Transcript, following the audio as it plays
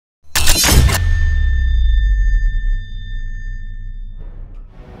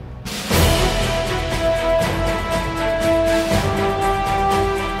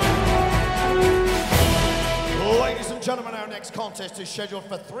contest is scheduled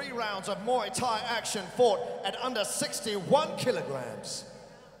for 3 rounds of Muay Thai action fought at under 61 kilograms.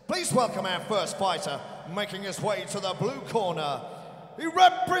 Please welcome our first fighter, making his way to the blue corner. He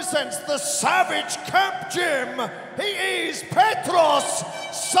represents the Savage Camp Gym. He is Petros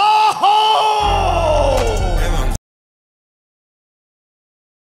Saho!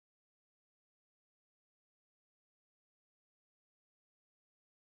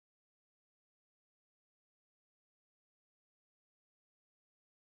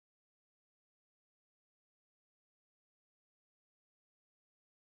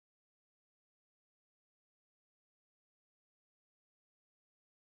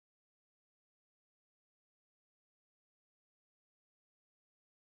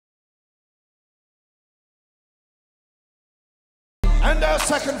 And our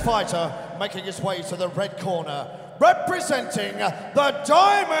second fighter, making his way to the red corner, representing the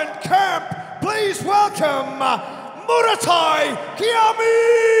Diamond Camp, please welcome Muratai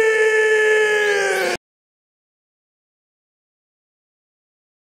Kiamil!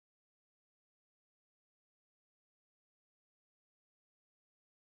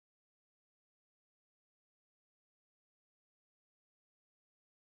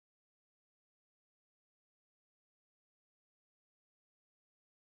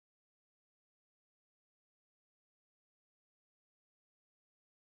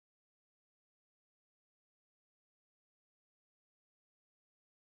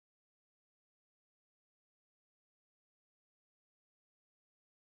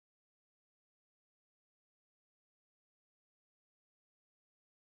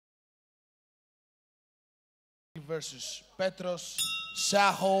 Versus Petros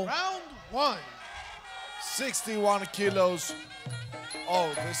Saho. Round 1. 61 kilos.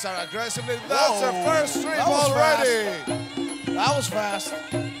 Oh, they start aggressively. That's Whoa, their first strip that was already. That was fast.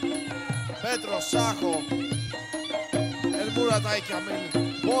 Petros Saho and Muratai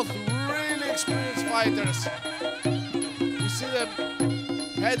Kiamil, both really experienced fighters. We see them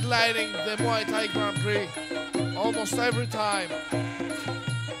headlining the Muay Thai Grand Prix almost every time.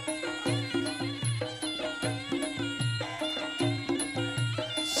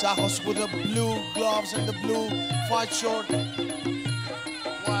 Sahos with the blue gloves and the blue fight short.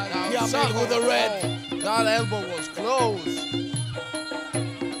 Kiamil with the red. Oh, that elbow was close.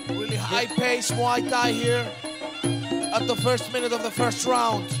 Really high pace Muay Thai here at the first minute of the first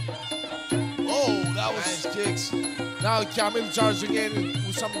round. Oh, that was Nice kicks. Now Kiamil charging in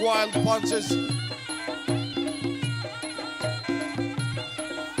with some wild punches.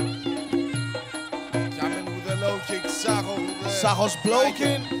 Kiamil with a low kick, Saho with the Sahos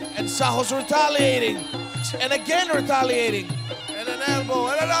blocking and Sahos retaliating. And again retaliating. and an elbow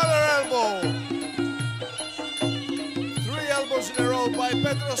and another elbow. 3 elbows in a row by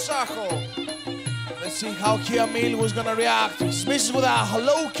Petros Saho. Let's see how Kiamil was gonna react. He misses with a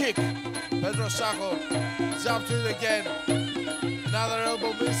low kick. Petros Saho is up to it again. Another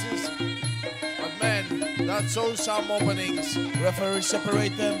elbow misses. But man, that shows some openings. Referees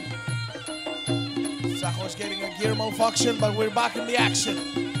separate them. Saho's getting a gear malfunction, but we're back in the action.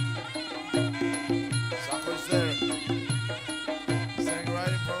 Saho's there. Standing right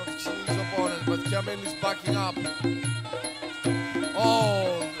in front of his opponent, but Kiamil is backing up.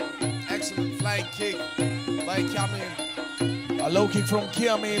 Oh, excellent flying kick by Kiamil. A low kick from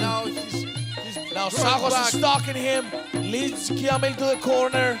Kiamil. Now he's Now drawing Sahos back. is stalking him, leads Kiamil to the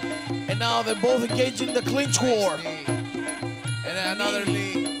corner, and now they're both engaged in the clinch war. Knee. And another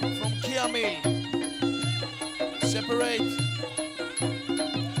knee. From Kiamil. Separate.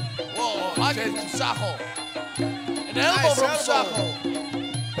 Whoa, high kick from Saho. An elbow Nice from elbow. Saho.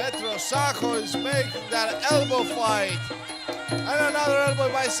 Petros Saho is making that elbow fight. And another elbow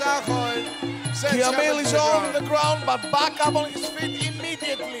by Saho. And sends Kiamil to is the on ground. the ground, but back up on his feet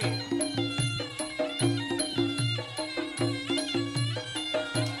immediately.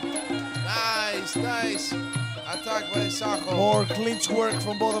 Nice attack by Saho. More clinch work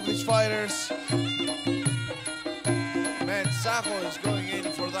from both of these fighters. Man, Saho is going in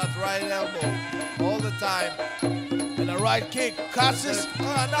for that right elbow all the time. And a right kick. Catches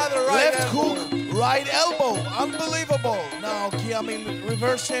Another right left elbow. hook, right elbow. Unbelievable. Now Kiamil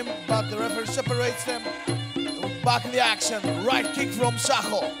reverse him, but the referee separates them. Back in the action. Right kick from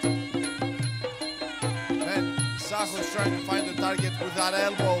Saho. Man, Saho is trying to find the target with that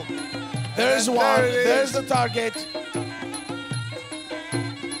elbow. There's And one. there it There's is. the target.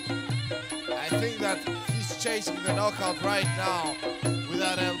 I think that he's chasing the knockout right now with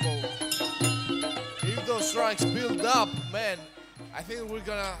that elbow. If those strikes build up, man, I think we're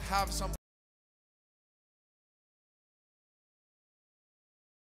gonna have some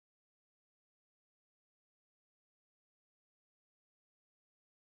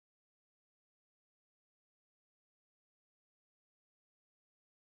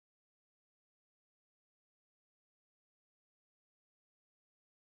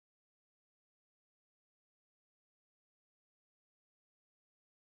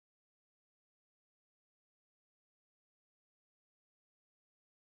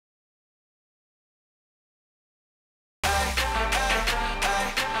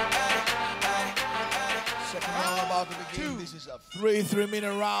This is a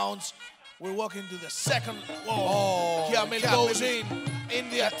 3-minute rounds. We're walking to the second. Whoa! Oh, Kiamil goes in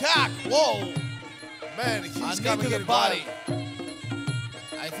the attack. Whoa! Man, he's And coming into the in body. wild.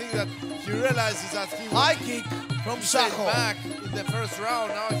 I think that he realizes that he High kick from he stayed Saho. back in the first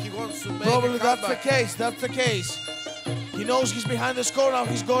round. Now he wants to make Probably a that's the comeback. case. That's the case. He knows he's behind the score now.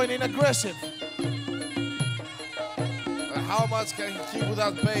 He's going in aggressive. How much can he keep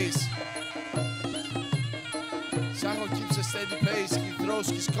without pace? Saho keeps a steady pace. He throws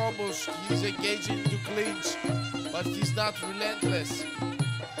his combos. He's engaging into clinch, but he's not relentless.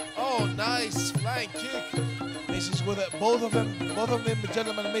 Oh, nice flying kick. Misses with it. Both of them,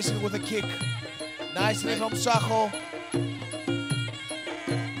 gentlemen, missing with a kick. Nicely from Saho.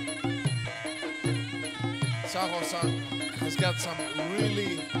 Saho has got some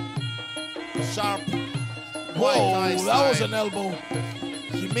really sharp Whoa, Muay Thai that was style. an elbow.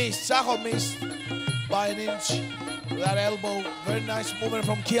 He missed. Saho missed by an inch with that elbow. Very nice movement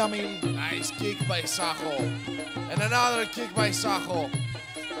from Kiamil. Nice kick by Saho. And another kick by Saho.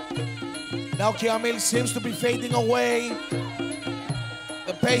 Now Kiamil seems to be fading away.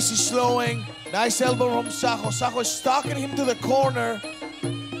 The pace is slowing. Nice elbow from Saho. Saho is stalking him to the corner.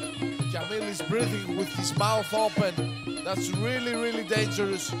 Kiamil is breathing with his mouth open. That's really, really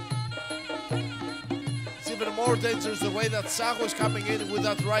dangerous. It's even more dangerous the way that Saho is coming in with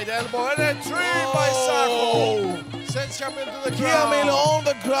that right elbow. And a three by Saho. Sends Kiamil to the ground. Kiamil on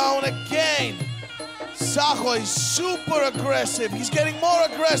the ground again. Saho is super aggressive. He's getting more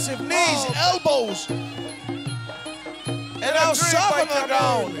aggressive. Knees, elbows. And now three Saho by on the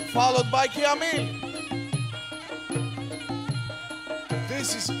ground, followed by Kiamil.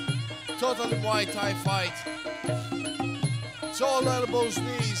 This is totally Muay Thai fight. It's all elbows,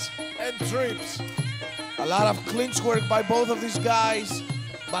 knees, and trips. A lot of clinch work by both of these guys.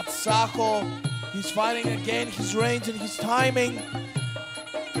 But Saho, he's fighting again his range and his timing.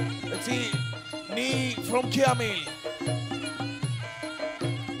 Let's see. Knee from Kiamil.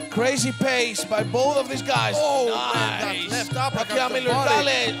 Crazy pace by both of these guys. Oh, nice. man, that left uppercut Kiamil to body.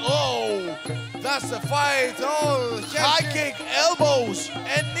 Muratai. Oh, That's the fight. Oh, head high kick, elbows,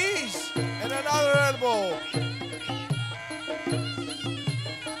 and knees. and another elbow.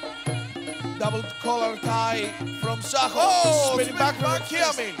 Double collar tie from Saho. Oh, Spinning back from back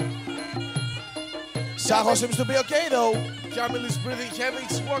fist. Kiamil. Saho seems to be okay though. Kiamil is breathing heavy.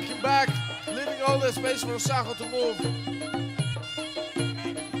 He's walking back, leaving all the space for Saho to move.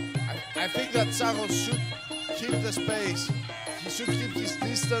 I think that Saho should keep the space. He should keep his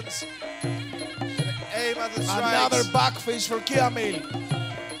distance and aim at the strikes. Another back fist for Kiamil.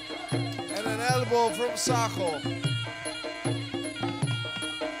 And an elbow from Saho.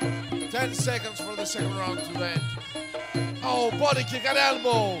 10 seconds for the second round to end. Oh, body kick and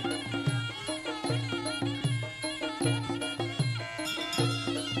elbow.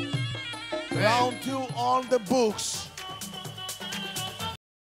 Round 2 on the books.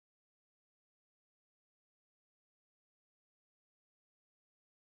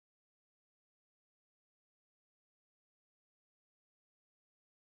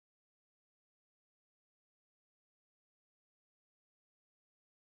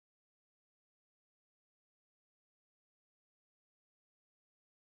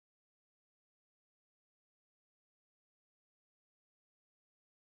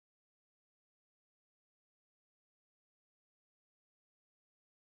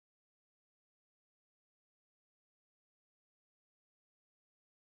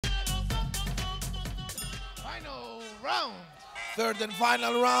 Final round. Third and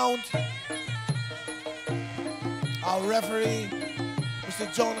final round. Our referee,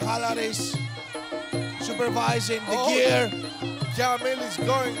 Mr. John Halaris, supervising the gear. Kiamil is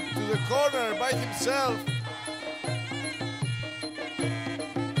going to the corner by himself.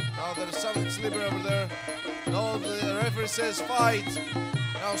 Now there's something slippery over there. No, the referee says fight.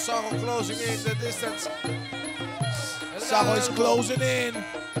 Now Saho closing in the distance. Saho is closing in.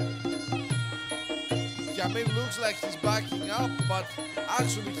 Kiamil looks like he's backing up, but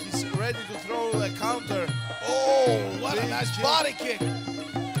actually he's ready to throw a counter. Oh, what a Big nice kick. body kick.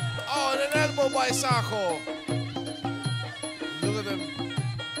 Oh, and an elbow by Saho. Look at him.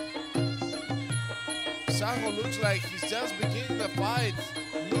 Saho looks like he's just beginning the fight.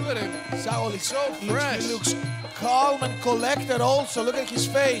 Look at him. Saho He's so fresh. He looks calm and collected also. Look at his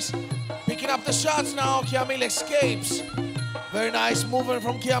face. Picking up the shots now. Kiamil escapes. Very nice movement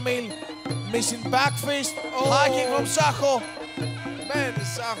from Kiamil. Missing back fist. High kick from Saho. Man,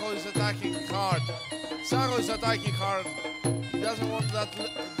 Saho is attacking hard. Saho is attacking hard. He doesn't want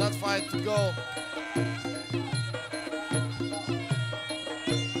that fight to go.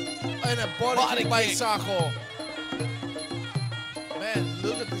 And a body kick by Saho. Man,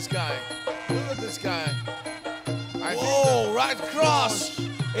 look at this guy. Look at this guy. Whoa, right cross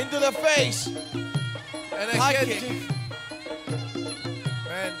into the face. And a High head kick. kick.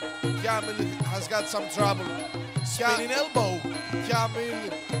 Man, Kiamil has got some trouble. Spinning elbow.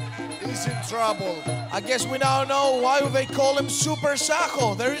 Kiamil is in trouble. I guess we now know why they call him Super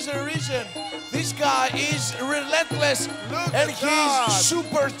Saho. There is a reason. This guy is relentless and he's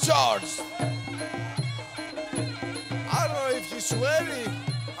supercharged. I don't know if he's sweating.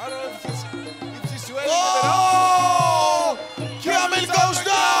 I don't know if he's sweating. Oh! Kiamil goes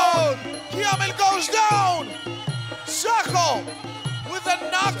down! Kiamil goes down! Saho with a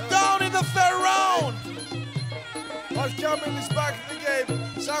knockdown in the third round. But Kiamil is back in the game.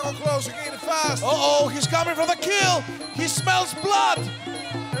 Saho closing in fast. Uh-oh, he's coming for the kill. He smells blood.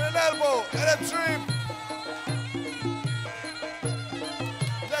 And an elbow and a trip.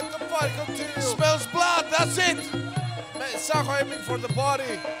 Let the fight continue. Smells blood, that's it. Man, Saho aiming for the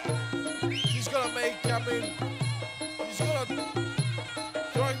body. He's gonna make Kiamil. He's gonna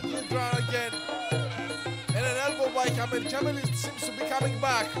throw him to the ground again. And an elbow by Kiamil. Kiamil seems to be coming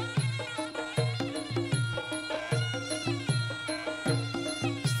back.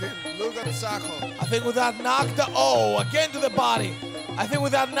 Still, look at Saho. I think with that knockdown, oh, again to the body. I think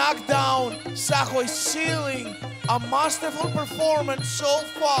with that knockdown, Saho is sealing a masterful performance so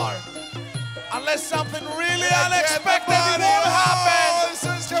far. Unless something really unexpected will happen.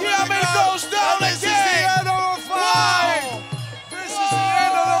 Kiamil goes down this again. Is the end of the fight. Wow. This is the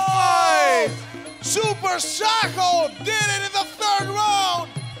end of the fight. Super Saho did it in the third round.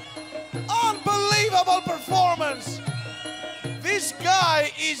 Unbelievable performance. This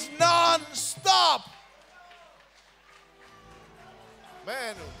guy is non-stop.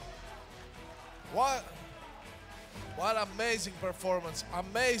 Man, what amazing performance.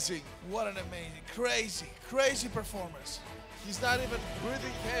 Amazing. What an amazing, crazy performance. He's not even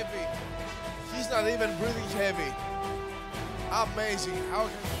breathing heavy. He's not even breathing heavy. Amazing. How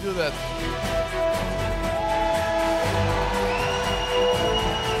can you do that?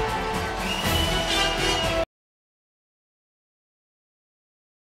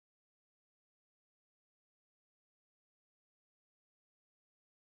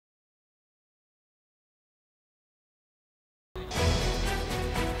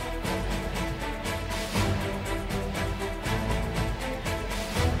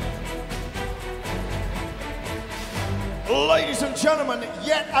 Ladies and gentlemen,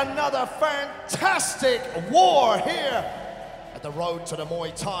 yet another fantastic war here at the road to the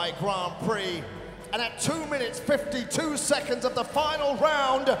Muay Thai Grand Prix. And at 2 minutes 52 seconds of the final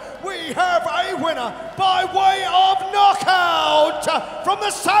round, we have a winner by way of knockout from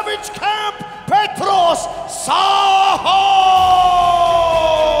the Savage Camp, Petros Saho!